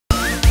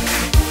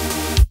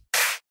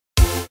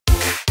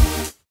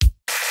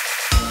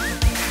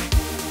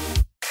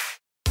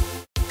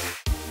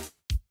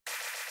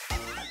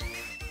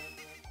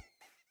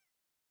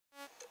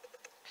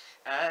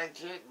And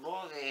good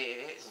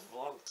morning, it's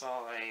vlog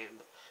time.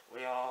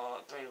 We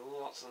are doing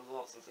lots and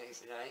lots of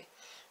things today.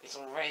 It's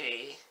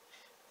already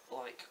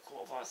like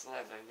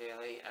 11:15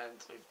 nearly, and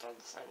we've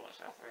done so much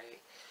already.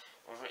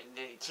 We've written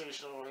nearly 2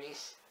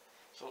 stories,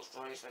 short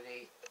stories for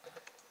the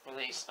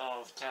release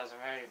of Tales of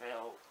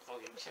Maryville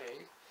Volume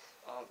 2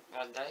 on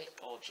Monday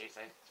or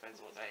Tuesday, depends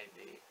what day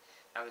the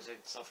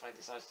Amazon software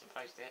decides to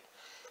post it.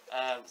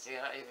 So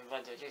yeah, even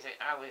Monday or Tuesday,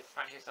 and we've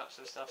packaged up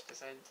some stuff to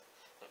send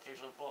that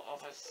people have bought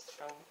off us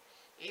from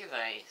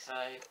eBay. So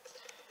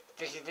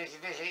busy. Then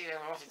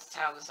we're off into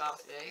town this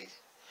afternoon.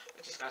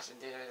 We're just going to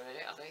dinner in a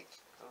minute, I think,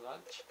 for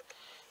lunch.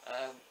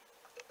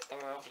 Then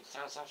we're off into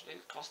town this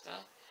afternoon,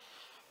 Costa.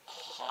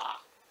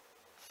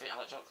 Fit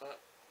hot chocolate.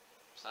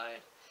 So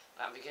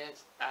that'll be good.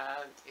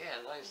 And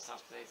yeah, loads of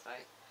stuff to do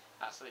today.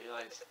 Absolutely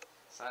loads.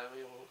 So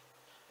we will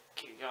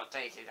keep you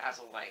updated as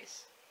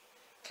always.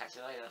 Catch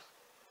you later.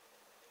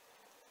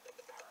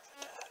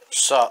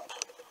 Sup?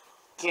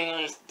 Dinner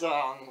is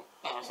done.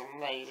 That was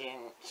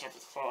amazing.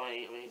 Shepherd's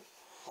pie with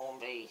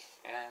corned beef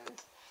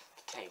and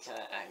potato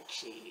and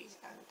cheese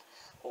and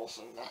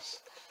awesomeness.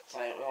 So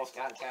we're off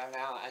downtown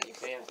now, and you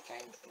see I've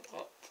changed the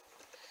top.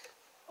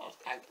 I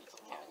haven't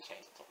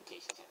changed the top and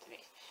t-shirts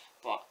underneath.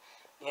 But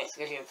let's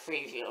give you a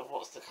preview of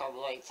what's to come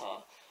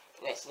later.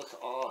 Let's look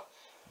at our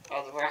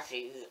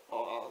unwrapping,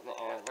 or not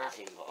our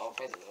unwrapping, but our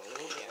presents.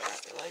 We'll get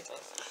that later.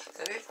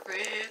 So it's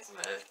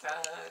Christmas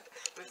time,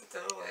 with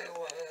the way.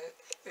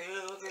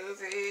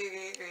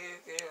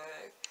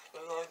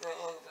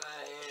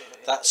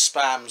 That's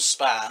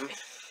spam.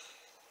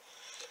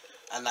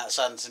 And that's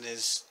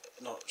Anthony's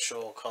not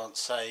sure, can't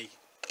say,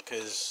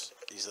 because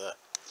he's there.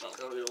 That's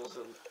going to be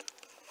awesome.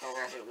 I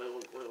reckon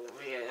we'll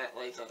hear that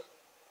later.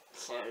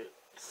 So,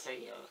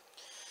 see ya.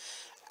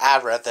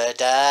 Another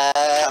day.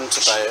 About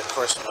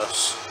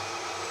Christmas.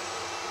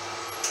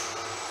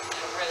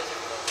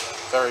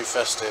 Very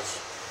festive.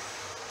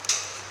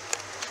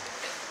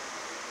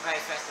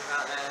 Very festive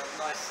out there.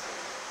 Nice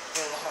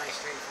little high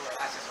street for it.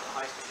 Access on the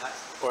high street.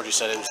 That's Already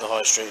said it was the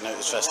high street and it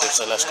was festive,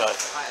 so let's go. well,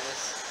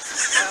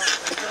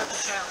 we've done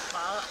the town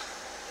part.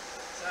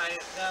 So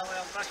now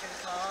we're back in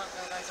the car.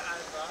 We're going to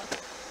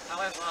Andover.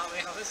 However, we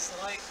have a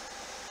slight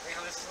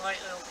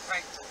little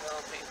prank to do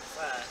on people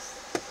first.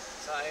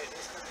 So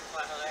it's going to be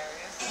quite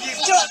hilarious.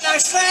 You've got no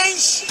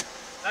face!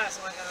 That's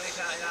what we're going to be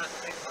shouting out to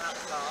people out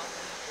the car.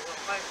 We've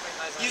got both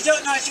windows open. You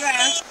don't know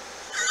drown?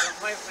 We've got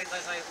both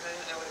windows open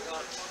and we've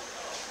got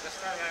the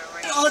stereo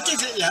radio. I'll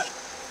give it you.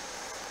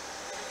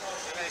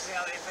 We're going to see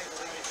how many people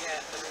we can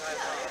get as we go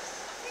past.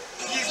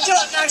 You've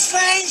got no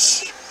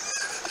face!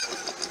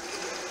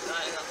 No,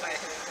 you're not paying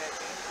any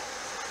attention.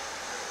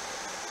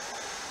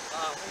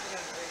 Oh, we're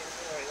going to be in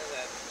story, isn't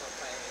it? Not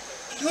paying any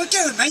attention. You're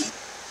doing me?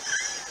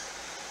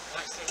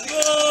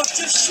 Oh,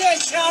 just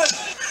shit out!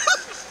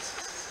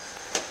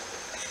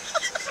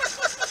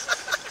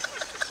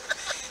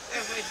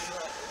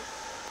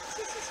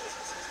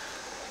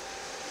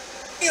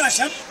 You want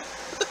some?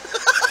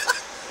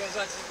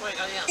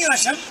 You want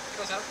some?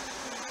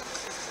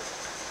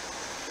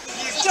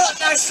 You've got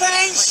no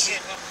face!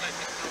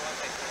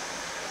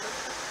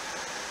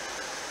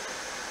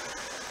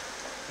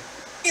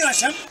 You want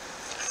some?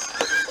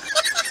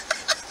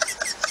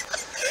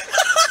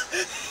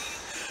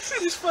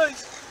 His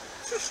face.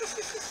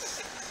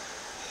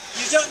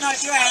 You don't know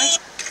drown?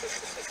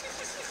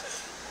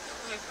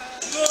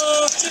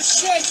 Oh, just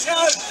shit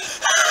out!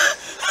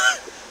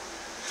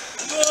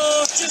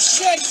 Oh, just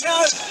shit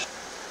out!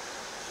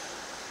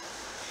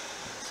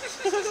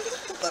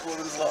 That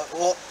woman's like,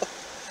 what?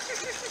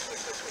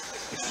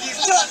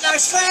 You've got no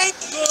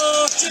face!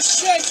 Oh, just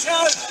shit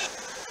out!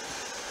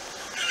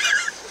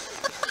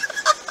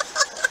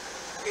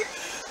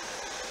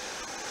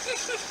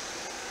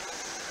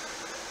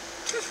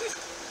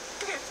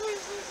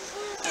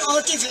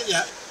 I'll give it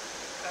you.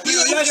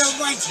 You're a load of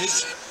waiters.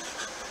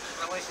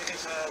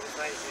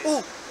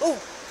 Oh!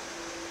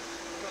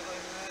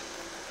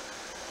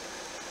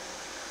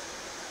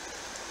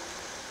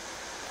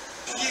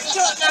 You've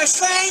got no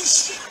face!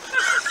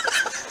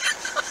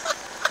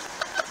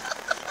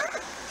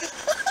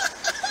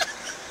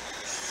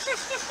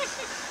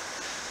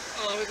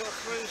 Oh, we've got a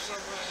cruise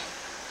somewhere.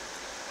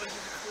 Where's the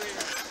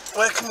cruise?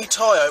 Where can we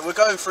tie it? We're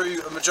going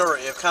through a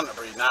majority of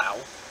Canterbury now.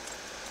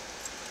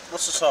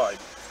 What's the time?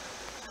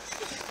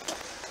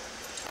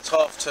 It's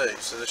 2:30,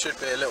 so there should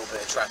be a little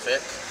bit of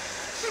traffic.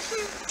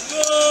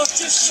 Oh,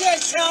 just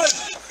shit out!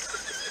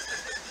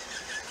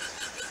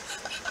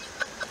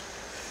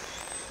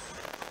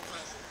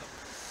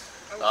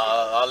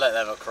 I'll let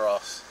them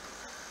across.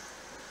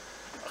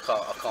 I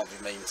can't be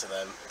mean to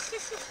them.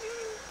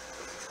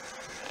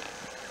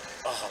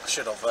 Oh, I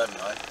should have them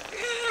though.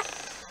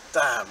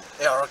 Damn.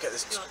 Yeah, I'll get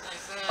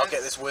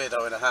this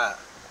weirdo in a hat.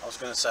 I was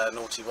going to say a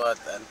naughty word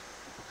then.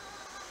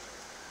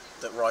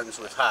 That rhymes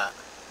with hat.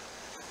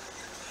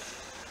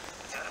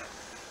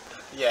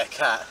 Yeah,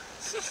 cat.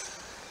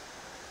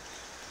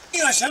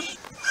 You want some?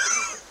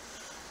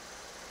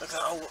 Look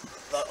at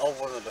that old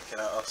woman looking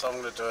at us. I'm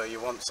going to do her, you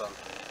want some?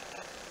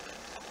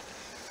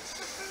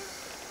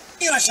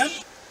 You want some?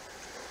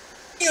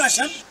 You want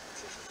some?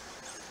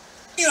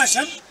 You want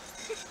some?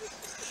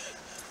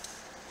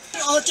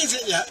 I'll give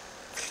it you.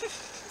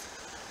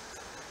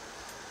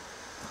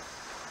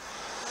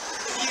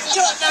 You've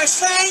got no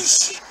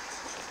friends.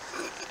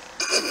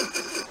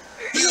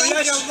 You're a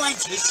load of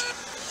wankers.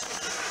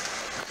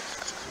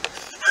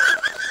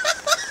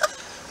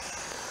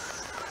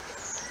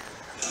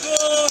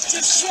 Oh,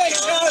 just shake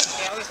out.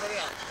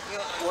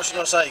 What's she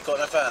gonna say? You got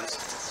no fans?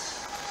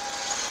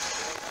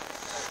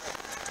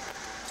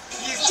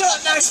 You've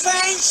got no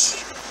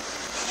friends.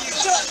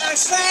 You've got no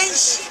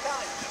friends.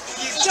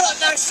 You've got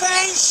no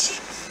friends.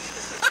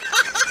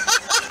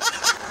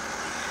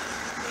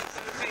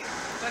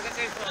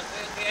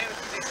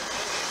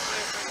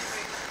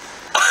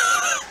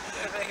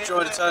 Do you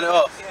want me to turn it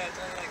off?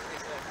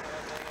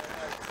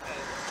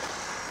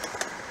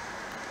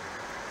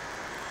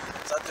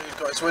 That dude's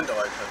got his window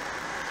open.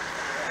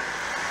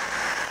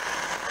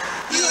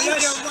 You're a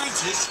load of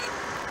wankers.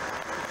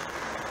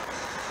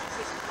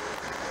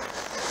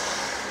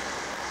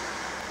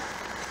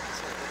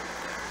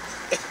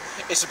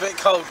 It's a bit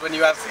cold when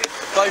you have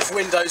both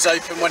windows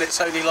open when it's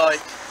only like,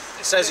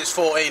 it says it's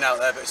 14 out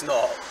there but it's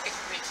not.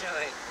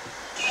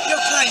 You're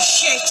playing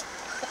shit.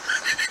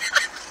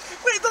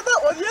 We ain't done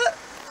that one yet.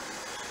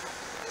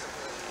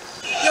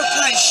 You're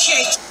playing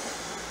shit.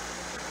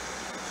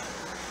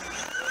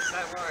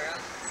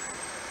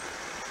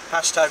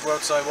 Hashtag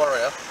Wealdstone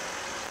Warrior.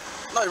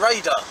 No,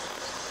 Raider.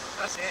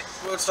 That's it.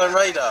 Wealdstone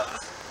Raider.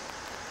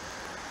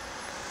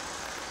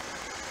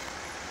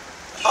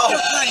 You're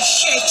Oh, playing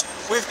shit.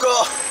 we've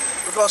got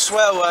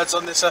swear words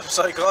on this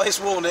episode, guys.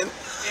 Warning.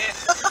 Yeah.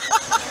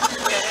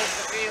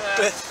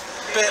 There's a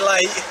few, Bit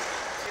late.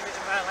 few bits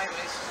of bad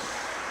language.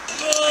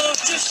 Oh,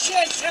 just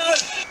shake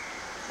out.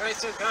 Very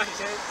still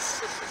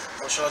guidance.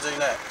 What shall I do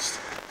next?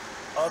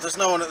 Oh, there's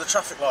no one at the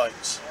traffic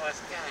lights. Oh,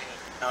 it's gay.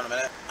 Hang on a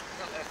minute.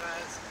 Got no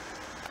fans.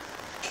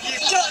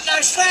 You've got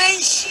no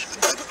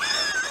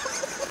friends.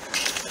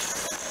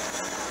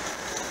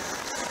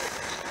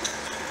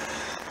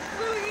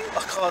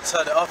 I can't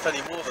turn it up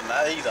any more than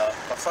that either.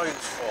 My phone's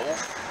full.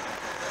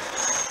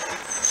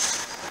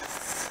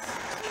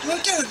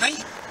 You're doing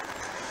me.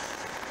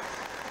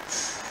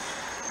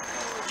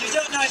 You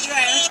don't know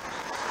drown.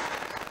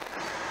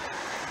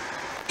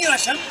 You want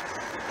some?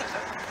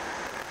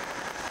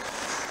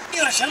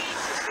 You want some?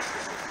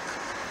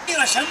 You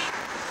want some?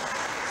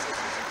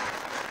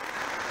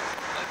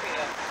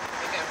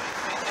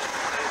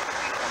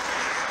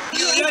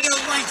 You're a load of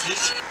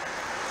wankers.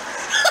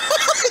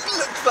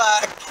 Look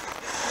back.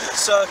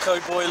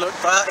 Circo boy, look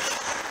back.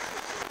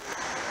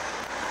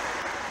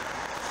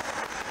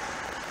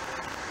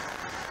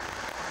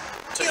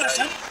 You want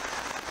some?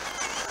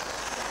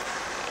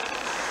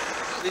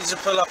 Need to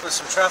pull up at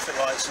some traffic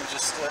lights and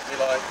just be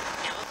like,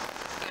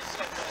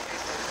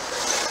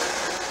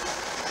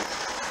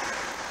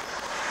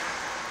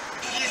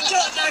 You've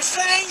got no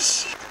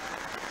friends.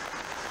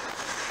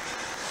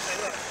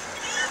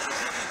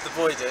 the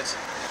boy did.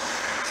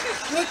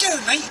 You're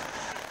doing me.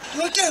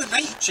 You're doing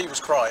me. She was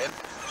crying.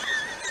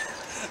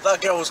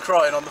 That girl was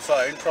crying on the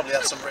phone. Probably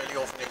had some really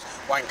awful news.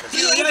 Wankers.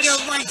 You're a load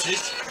of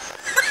wankers.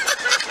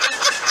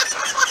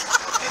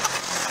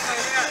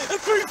 A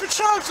group of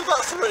chaps,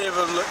 about 3 of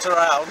them looked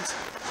around.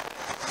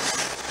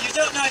 You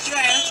don't know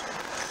drown.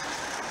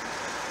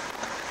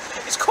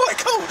 It's quite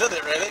cold, isn't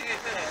it, really?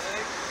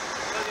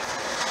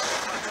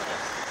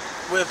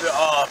 We'll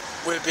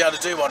be able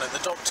to do one at the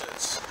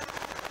doctor's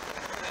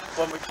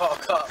when we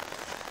park up.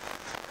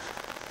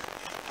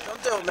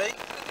 Don't do it, mate.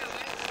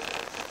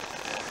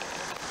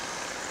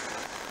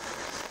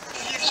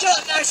 You've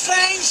got no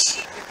friends.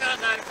 You've got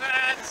no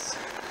fans.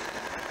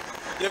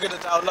 You're going to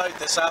download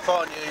this app,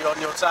 aren't you, on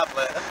your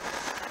tablet?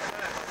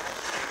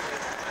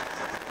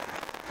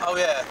 Oh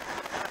yeah.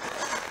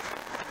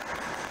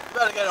 You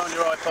better get it on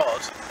your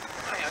iPod.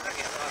 Oh yeah, I don't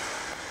get one.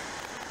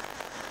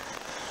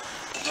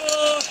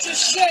 Oh,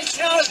 just shake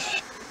out.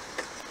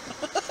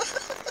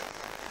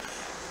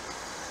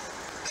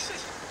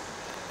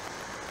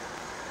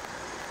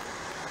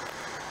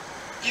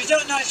 You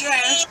don't know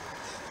drown.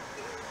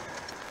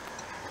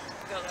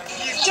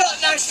 You've got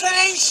no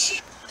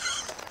friends.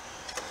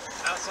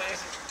 Outside,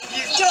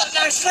 You've got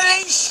no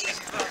friends.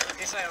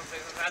 this way on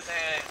things about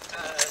their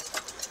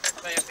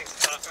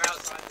things are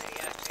outside the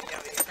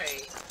WP.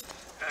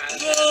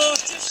 And Oh,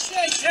 just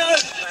shake out.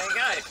 there you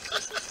go.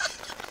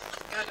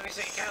 Canterbury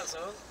City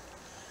Council.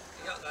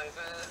 You got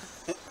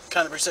no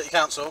Canterbury City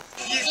Council.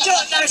 You've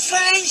got no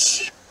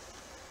friends.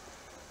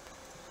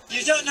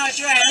 You don't know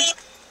drown.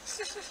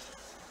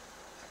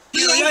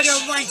 You're a load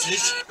of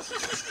wankers.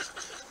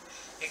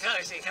 You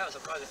Canterbury City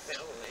Council kind of fit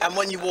all of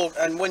it.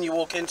 And when you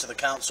walk into the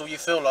council, you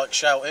feel like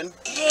shouting.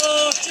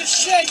 Oh,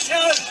 just shake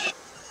out.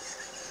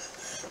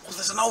 Oh,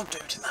 there's an old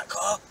dude in that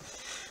car.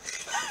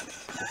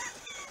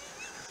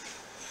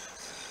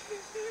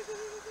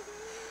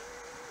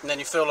 And then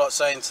you feel like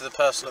saying to the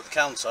person at the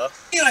counter,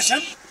 You want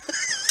some?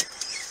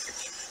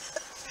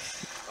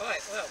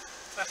 Alright, well,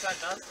 that's that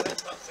done.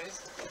 Those boxes.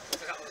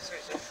 Forgot all the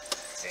switches.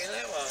 See you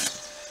later.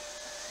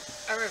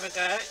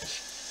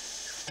 Arrivederci.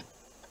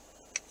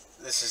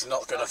 This is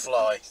not gonna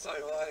fly.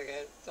 Sorry, why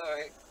again?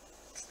 Sorry.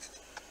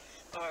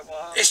 Alright,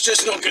 well. It's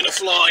just not gonna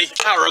fly.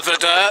 Back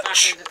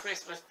Aravidurch. in the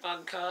Christmas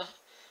bunker,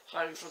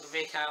 home from the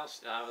big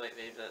house. No, I don't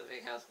mean the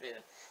big house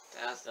being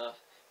down stuff,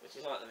 which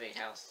is like the big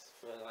house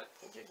for like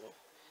poor people.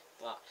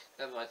 But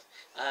never mind.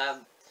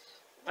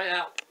 Went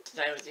out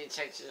today with the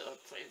intention of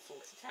putting £40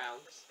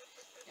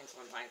 into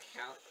my bank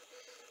account.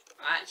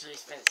 I actually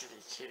spent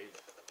 72,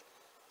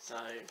 so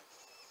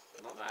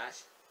not bad.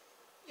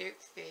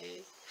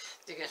 Oopsie.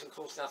 Did get some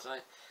cool stuff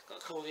though. Got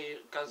a cool new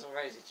Guns N'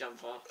 Roses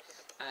jumper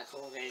and a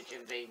cool new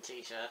Jim Beam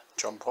t-shirt.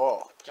 Jumper.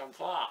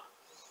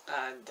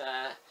 And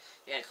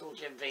yeah, cool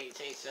Jim Beam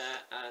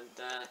t-shirt and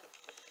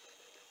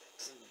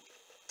some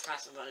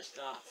Massimo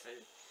stuff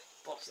and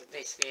box of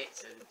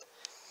biscuits and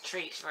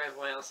treats for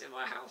everyone else in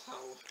my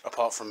household.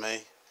 Apart from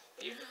me.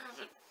 You can have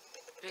a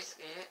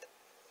biscuit.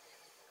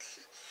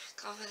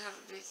 Come and have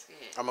a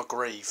biscuit. I'm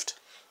aggrieved.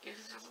 You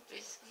can have a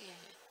biscuit.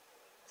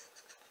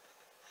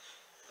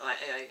 Right,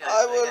 here you go.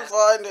 I will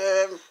find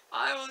him.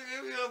 I will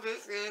give you a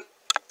biscuit.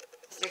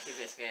 Sticky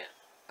biscuit.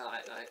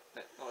 Alright,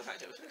 not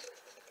effective.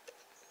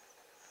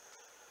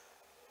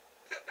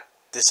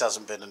 This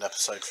hasn't been an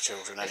episode for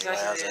children anyway,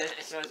 has it?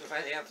 It's supposed to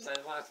be the episode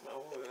of life, but I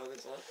will be on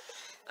this one.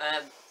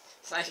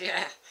 So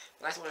yeah,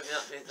 that's what I've been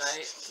up to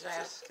today.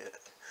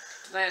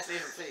 Today I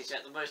haven't finished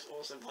yet. The most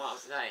awesome part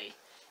of today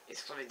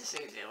is coming this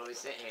evening when we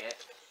sit here,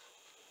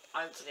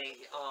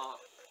 opening our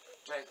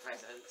joke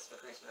presents for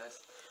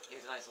Christmas.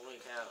 Even though it's a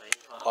week early.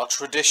 Our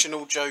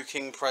traditional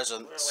joking We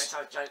presents. always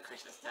have Joke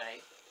Christmas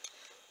Day.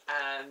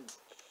 And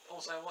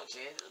also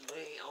watching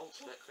the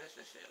ultimate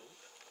Christmas film,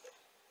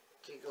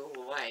 Jingle All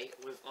the Way,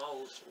 with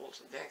old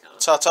Schwarzenegger.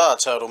 Ta-ta,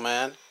 Turtle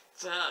Man.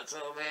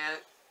 Turtle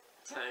Man.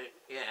 So,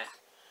 yeah.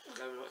 We'll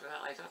go watch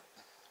that later.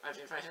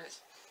 Opening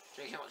presents,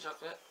 drinking hot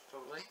chocolate,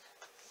 probably.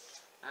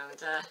 And,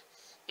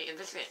 eating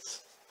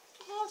biscuits.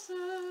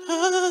 Awesome!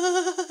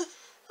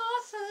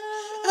 Awesome!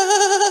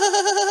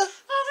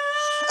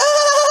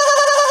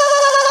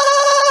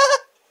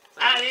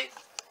 And it's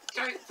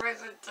joke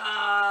present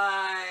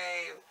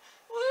time!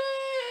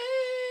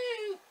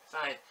 Woo! So,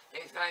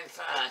 who's going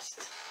first?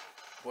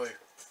 Woo.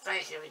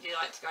 Stacey, would you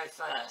like to go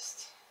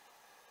first?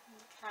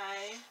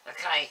 Okay.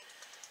 Okay.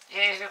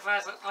 Here's your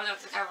first one. Hold up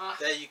to the camera.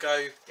 There you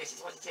go. This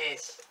is what it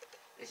is.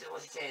 This is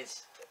what it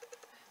is.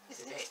 This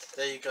is it.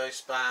 There you go,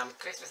 Spam.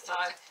 Christmas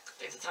time.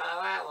 It's a time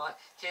where what?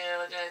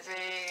 Children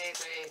sing,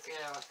 please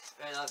kill.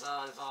 When I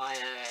on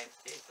fire,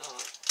 it's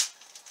not.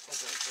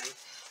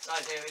 So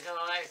do we go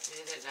live to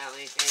the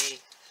Sally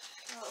T?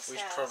 We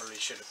probably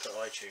should have put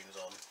iTunes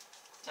on.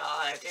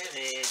 Time to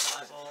live,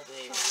 time for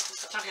me.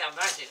 Talking about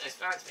magic,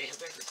 there's bound to be some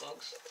Christmas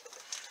songs.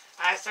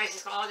 And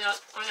Stacey's got on up.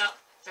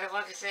 So if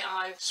I can see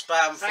I'm.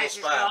 Spam for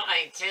Stacey's Spam. got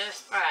a till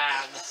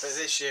spam. But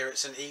this year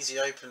it's an easy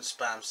open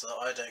Spam so that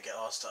I don't get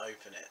asked to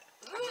open it.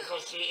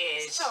 Because she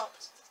is. It's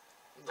chopped.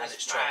 And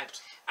it's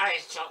chopped. And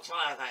it's chopped.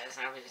 Why about the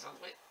sandwich or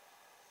something?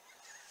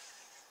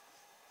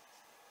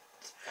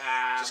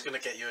 Just going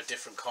to get you a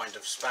different kind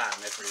of Spam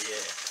every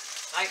year.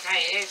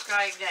 Okay, who's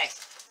going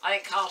next? I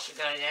think Carl should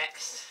go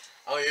next.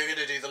 Oh, you're going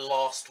to do the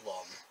last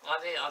one.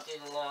 I'll do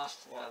the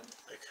last one.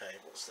 Okay,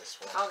 what's this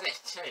one? Carl gets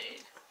 2.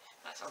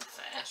 That's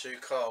unfair. To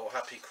Carl,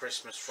 Happy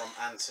Christmas from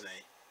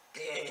Anthony.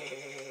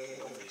 Yeah.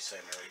 Normally say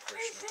Merry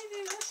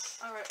Christmas.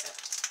 I wrote it.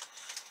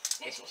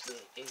 Yes, what's the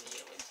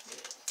idiot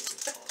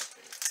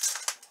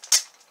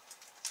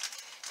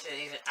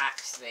Didn't even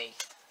axe me.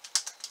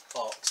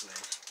 Ask me.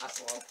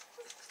 That's all.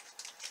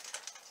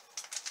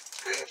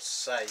 For God's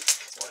sake.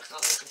 Why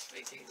can't they just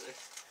speak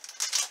English?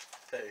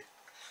 Who?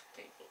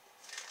 People.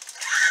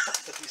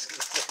 He's going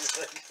to say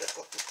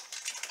that.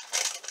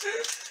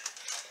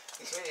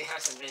 This really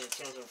hasn't been a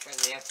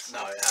children-friendly episode.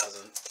 No, it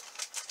hasn't.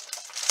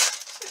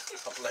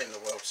 I blame the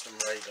Wealdstone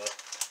radar.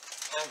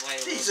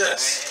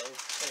 Jesus!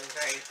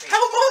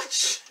 How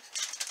much?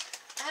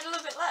 I had a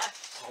little bit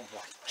left. Oh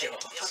my I god. don't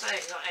know if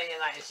it's not any of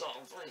that is sort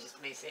of probably just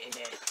me sitting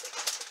here.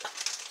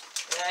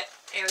 Yeah,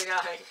 here we go.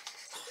 I've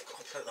got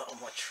to put that on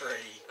my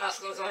tree.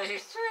 That's what's on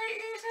his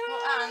tree.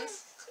 What and?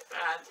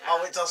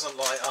 Oh, it doesn't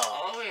light up.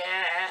 Oh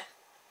yeah.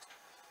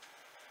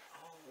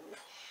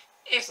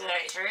 It's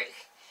electric.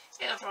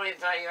 It'll probably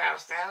blow your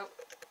house down.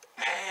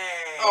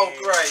 Hey. Oh,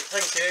 great,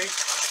 thank you.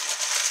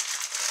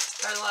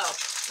 Turn the light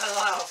off. Turn the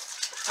light off.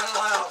 Turn the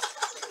light off.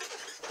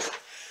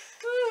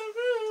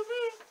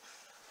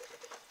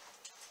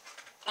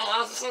 Oh,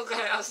 how's the song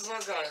going? How's the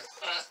song going?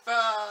 I was gonna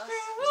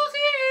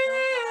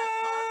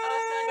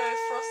go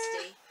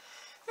Frosty.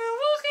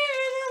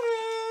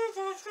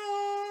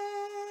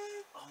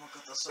 Oh my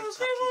god, that's so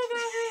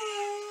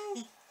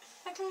tacky.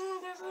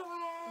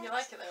 You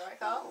like it though, right,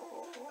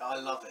 Carl? I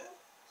love it.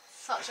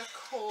 Such a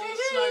cool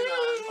snowman.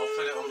 I'll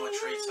put it on my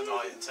tree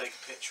tonight and take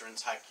a picture and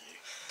tag you.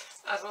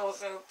 That's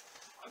awesome.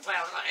 Well,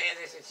 I'm not hearing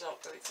this in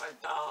shop because it's so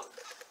dark.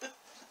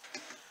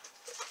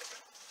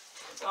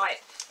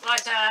 Right, my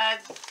turn.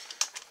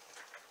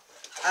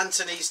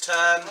 Anthony's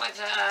turn. My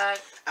turn.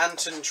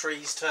 Anton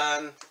Tree's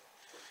turn.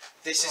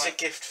 This is a Right.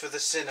 gift for the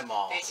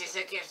cinema. This is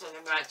a gift of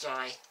the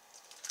Magi.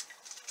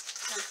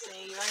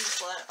 See, you only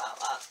just learnt about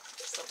that.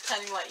 Stop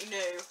pretending like you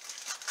knew.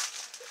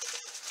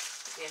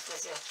 Yes,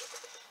 yes, yes.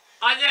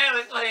 I know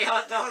it's bloody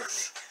hot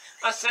dogs.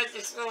 I said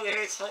this morning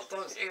it's hot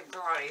dogs in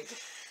bride.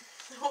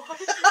 Why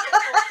did you get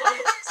hot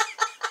dogs?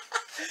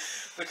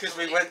 Because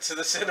we went to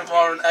the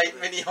cinema and ate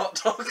mini hot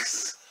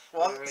dogs I'm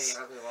really once.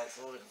 hungry, like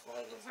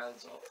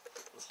 £4 up.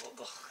 It's hot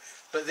dogs.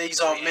 But these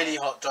aren't Yeah. mini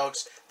hot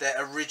dogs,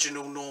 they're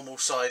original normal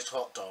sized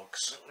hot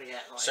dogs. We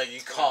get like So you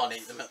 12. can't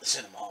eat them at the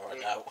cinema, I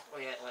doubt.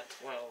 We get like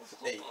 12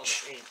 hot Each.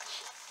 dogs each.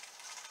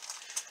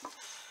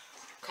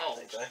 Cold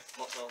There you go.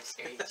 hot dogs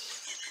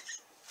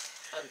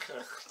each.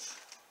 Uncooked.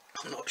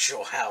 I'm not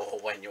sure how or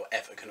when you're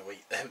ever going to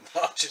eat them.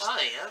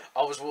 I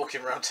Oh, was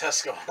walking around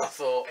Tesco and I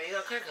thought, are you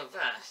not cooking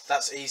first?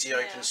 that's easy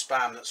open Yeah.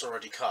 spam that's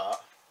already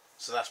cut.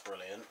 So that's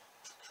brilliant.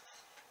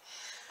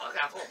 I can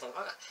have hot dog.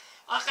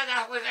 I can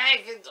have with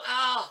egg and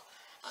I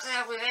can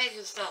have with egg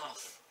and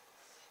stuff.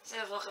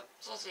 Instead of like a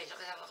sausage, I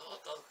can have like a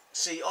hot dog.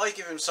 See, I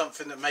give him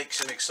something that makes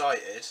him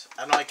excited,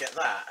 and I get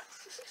that.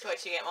 So wait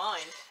till you get mine.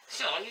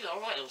 Sure, you got a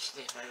right little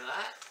sniff over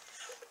that.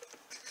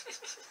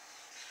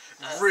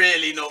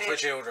 Really not for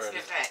children.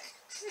 Sniff neck.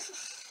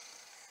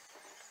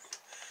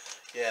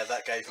 Yeah,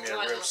 that gave me a Right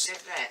real little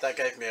sniff neck. that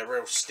gave me a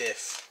real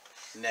stiff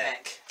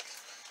neck.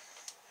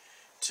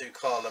 To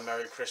Carla,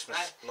 Merry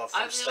Christmas, love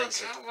from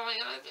Stacey.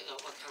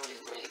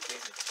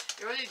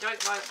 You really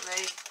don't mind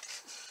me.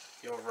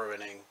 You're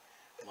ruining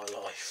my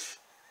life.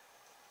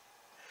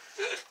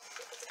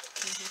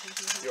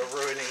 You're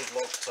ruining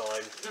vlog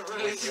time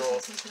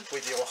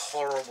with your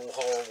horrible,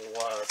 horrible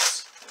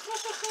words.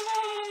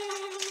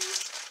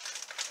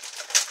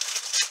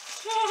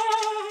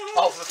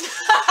 Oh,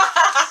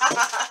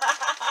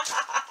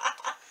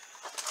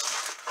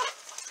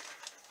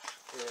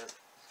 Yeah,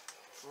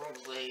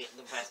 probably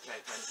the best joke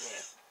right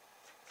here.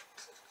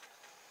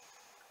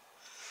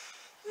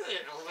 You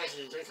didn't know what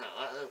you drink like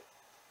that, though.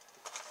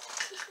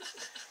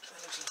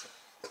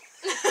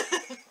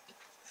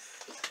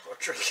 I'll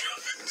drink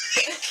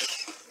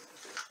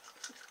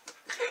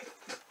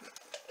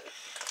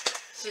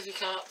Sippy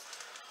cup.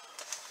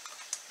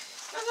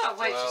 That's not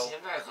waitress in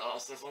America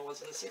asked if I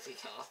wanted a sippy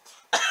cup.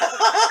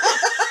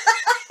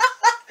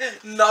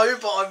 No,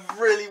 but I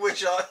really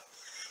wish I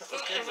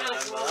Remember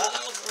that?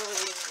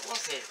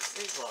 What's it?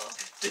 Sleeper.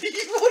 Do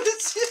you want a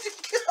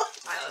sippy cup?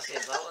 Mate, that's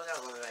it, but what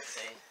else was I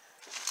saying?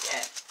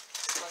 Yeah.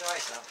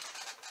 Moderation.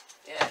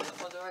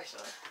 Yeah,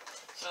 moderation.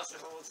 Just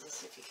if I wanted a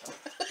sippy cup.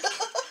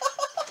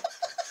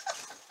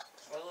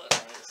 Well, look, I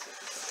need a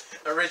sippy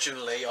cup.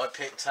 Originally, I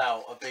picked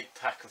out a big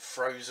pack of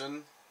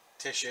frozen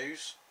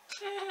tissues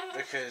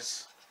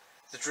because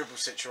the dribble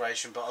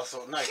situation, but I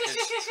thought no,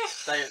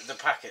 because the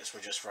packets were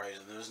just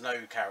frozen. There was no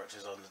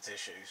characters on the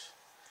tissues.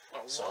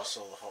 Well, So I what?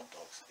 saw the hot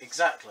dogs.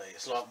 Exactly.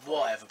 It's like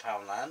whatever,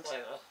 Poundland.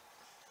 Whatever.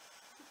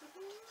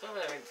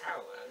 Somewhere in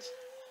Poundland.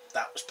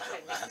 That was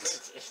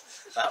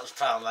Poundland. That was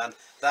Poundland.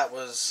 That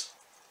was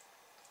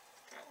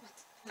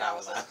That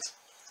was it. Poundland.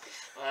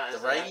 Well, The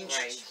it's like range?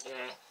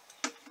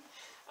 Yeah.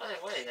 I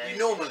don't really know.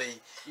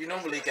 You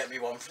normally get me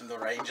one from the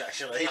range,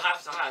 actually. You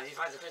have to have. You've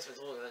had the Christmas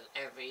order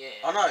every year.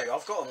 I know.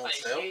 I've got them all But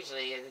it's still.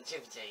 usually in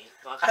Nativity.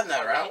 But And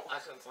they're out. I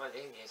couldn't find it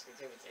in this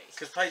Nativity.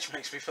 Because Paige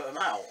makes me put them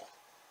out.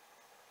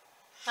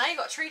 Now you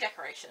got a tree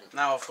decoration.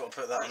 Now I've got to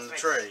put that on the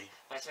tree.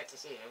 I expect to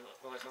see them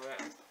when I come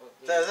around.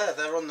 They're there.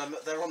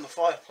 They're on the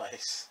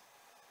fireplace.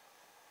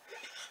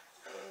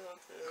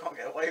 Can't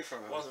get away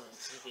from them.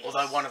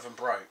 Although one of them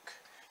broke.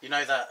 You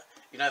know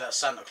that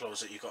Santa Claus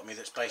that you got me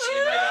that's basically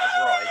made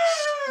out of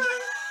rice.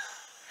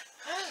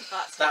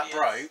 That's That hideous.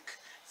 broke.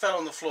 Fell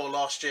on the floor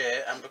last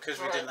year, and because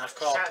we didn't have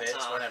carpets,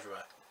 Santa. went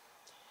everywhere.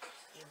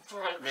 You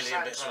broke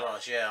Million bits of Santa.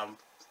 rice. Yeah,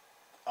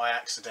 I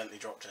accidentally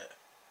dropped it.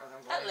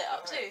 That lit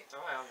up too.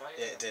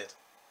 Yeah, it did.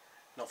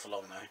 Not for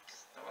long though.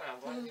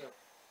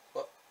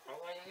 What?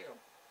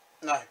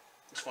 No,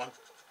 it's fine.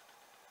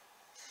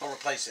 I'll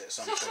replace it at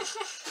some point.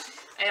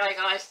 Anyway,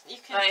 guys, You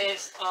can that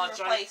is our joke.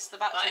 replace the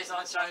That batteries. is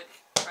our joke.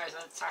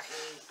 Present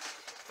tackling,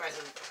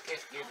 present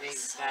gift giving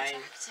day.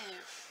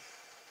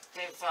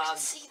 Been fun.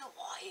 See the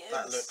wires.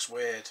 That looks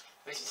weird.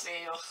 We should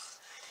see you.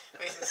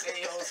 We should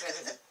see you all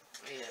soon.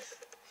 Weird.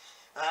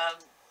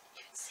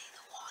 You can see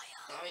the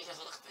wire. Oh, he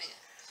doesn't look big.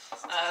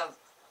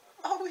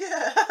 Oh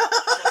yeah.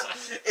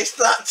 It's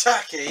that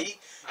tacky.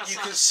 You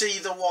can see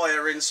the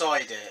wire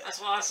inside it. That's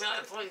why I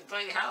started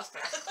putting the house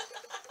down.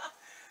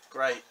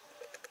 Great.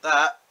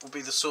 That will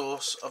be the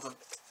source of a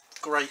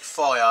great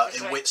fire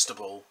in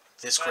Whitstable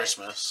this Right.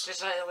 Christmas. Just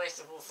so the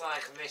Whitstable Fire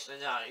Commissioner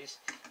knows,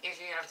 if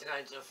you have to go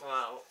to a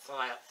fire,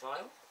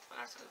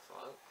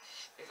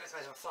 if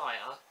there's a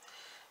fire,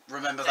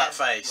 Remember then that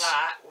face.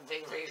 That will be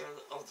the reason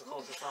of the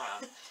cause of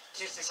fire.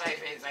 Just to save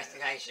the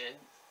investigation,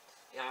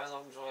 you know, as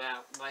long as we're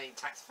out money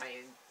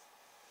tax-paying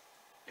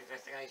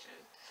investigation.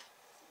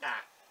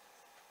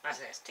 That's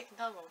it. Ticking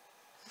time bomb.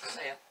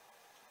 See ya.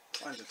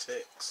 Kind of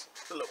ticks.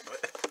 A little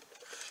bit.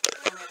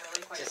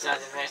 Just had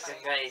a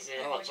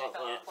domesticated hot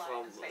chocolate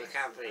from the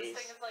Cadbury's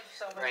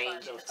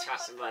range of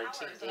Tassimo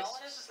tea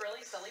discs.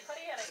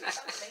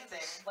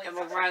 And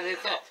my brand new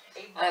cup.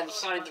 I'm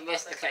so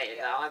domesticated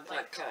now, I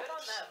buy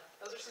cups.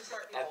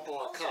 I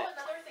bought a cup.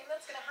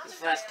 The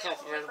first cup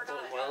I've ever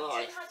bought in my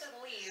life.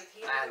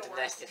 And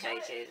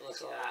domesticated,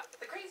 look at that.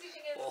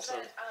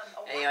 Awesome.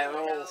 Anyway,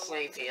 we're all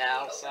sleepy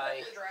now, so...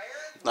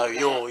 No,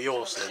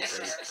 you're sleepy.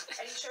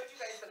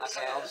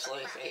 Okay, I'm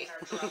sleepy.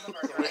 So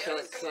we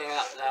can clear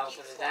up now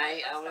for the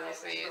day, and we'll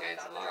see you again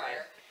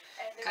tomorrow.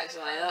 Catch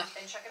you later.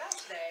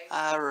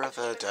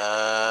 Arrivederci.